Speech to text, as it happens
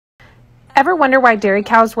Ever wonder why dairy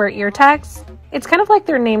cows wear ear tags? It's kind of like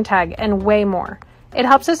their name tag and way more. It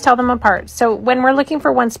helps us tell them apart, so when we're looking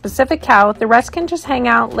for one specific cow, the rest can just hang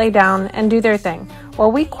out, lay down, and do their thing,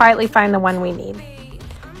 while we quietly find the one we need.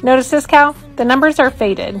 Notice this cow? The numbers are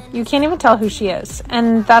faded. You can't even tell who she is,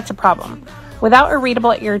 and that's a problem. Without a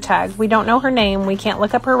readable ear tag, we don't know her name, we can't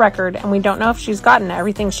look up her record, and we don't know if she's gotten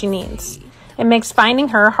everything she needs. It makes finding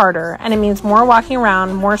her harder, and it means more walking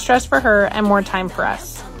around, more stress for her, and more time for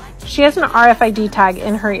us. She has an RFID tag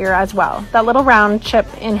in her ear as well. That little round chip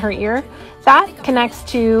in her ear, that connects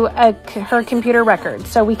to her computer record,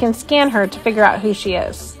 so we can scan her to figure out who she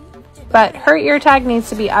is. But her ear tag needs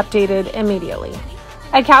to be updated immediately.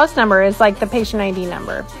 A cow's number is like the patient ID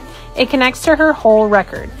number. It connects to her whole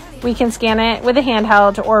record. We can scan it with a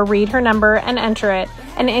handheld or read her number and enter it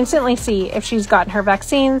and instantly see if she's gotten her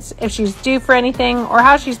vaccines, if she's due for anything, or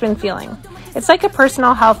how she's been feeling. It's like a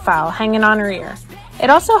personal health file hanging on her ear. It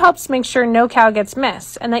also helps make sure no cow gets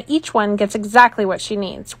missed and that each one gets exactly what she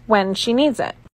needs when she needs it.